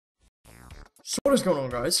So what is going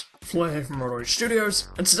on, guys? Flair here from Rockstar Studios,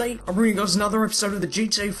 and today I'm bringing you guys another episode of the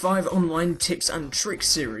GTA 5 Online Tips and Tricks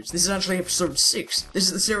series. This is actually episode 6. This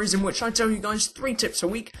is the series in which I tell you guys 3 tips a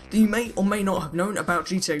week that you may or may not have known about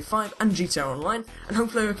GTA 5 and GTA Online, and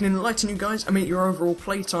hopefully I can enlighten you guys and make your overall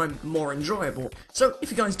playtime more enjoyable. So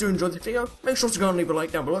if you guys do enjoy the video, make sure to go and leave a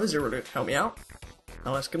like down below, as it really help me out.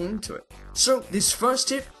 Now let's get into it. So this first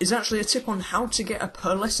tip is actually a tip on how to get a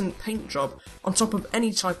pearlescent paint job on top of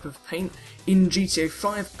any type of paint in GTA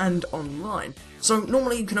 5 and online. So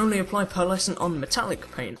normally you can only apply pearlescent on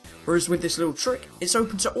metallic paint, whereas with this little trick it's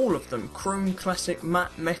open to all of them: chrome, classic,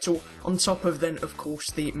 matte, metal, on top of then of course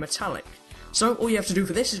the metallic. So all you have to do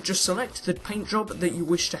for this is just select the paint job that you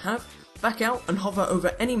wish to have, back out and hover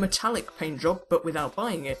over any metallic paint job but without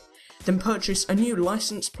buying it, then purchase a new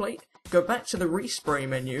license plate, go back to the respray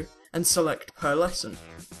menu and select pearlescent.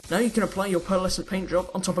 Now you can apply your pearlescent paint job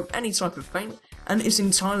on top of any type of paint, and it's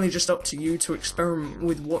entirely just up to you to experiment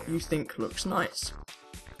with what you think looks nice.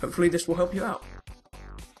 Hopefully this will help you out.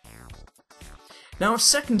 Now, our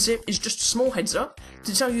second tip is just a small heads up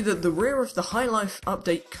to tell you that the rear of the High Life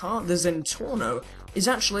update car, the Zentorno, is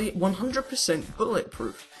actually 100%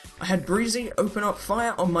 bulletproof. I had Breezy open up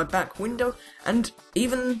fire on my back window, and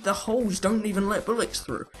even the holes don't even let bullets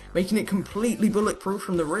through, making it completely bulletproof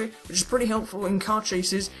from the rear, which is pretty helpful in car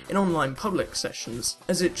chases in online public sessions,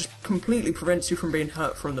 as it just completely prevents you from being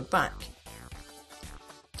hurt from the back.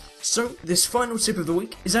 So, this final tip of the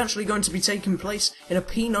week is actually going to be taking place in a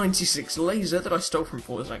P96 laser that I stole from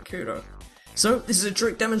MacLeod. So, this is a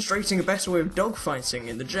trick demonstrating a better way of dogfighting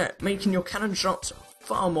in the jet, making your cannon shots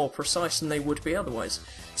far more precise than they would be otherwise.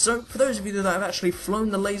 So, for those of you that have actually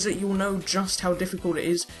flown the laser, you'll know just how difficult it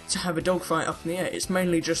is to have a dogfight up in the air. It's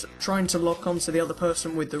mainly just trying to lock onto the other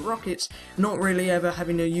person with the rockets, not really ever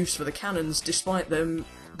having a use for the cannons, despite them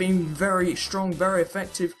being very strong, very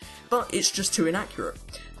effective, but it's just too inaccurate.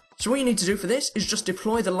 So what you need to do for this is just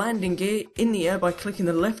deploy the landing gear in the air by clicking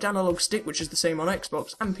the left analog stick, which is the same on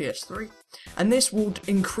Xbox and PS3, and this will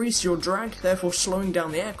increase your drag, therefore slowing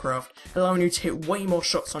down the aircraft, allowing you to hit way more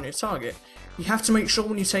shots on your target. You have to make sure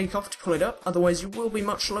when you take off to pull it up, otherwise you will be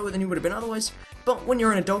much slower than you would have been otherwise, but when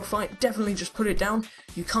you're in a dogfight, definitely just put it down.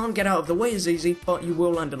 You can't get out of the way as easy, but you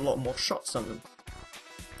will land a lot more shots on them.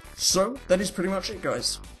 So, that is pretty much it,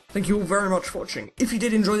 guys. Thank you all very much for watching. If you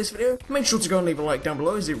did enjoy this video, make sure to go and leave a like down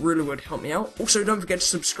below, as it really would help me out. Also, don't forget to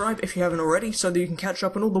subscribe if you haven't already, so that you can catch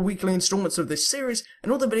up on all the weekly installments of this series,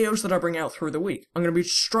 and all the videos that I bring out through the week. I'm going to be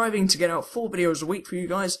striving to get out 4 videos a week for you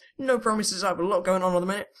guys. No promises, I have a lot going on at the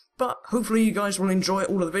minute, but hopefully you guys will enjoy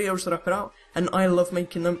all of the videos that I put out, and I love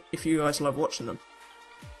making them if you guys love watching them.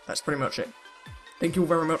 That's pretty much it. Thank you all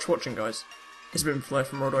very much for watching, guys. It's been Flair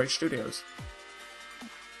from Rockstar Studios,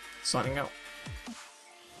 signing out.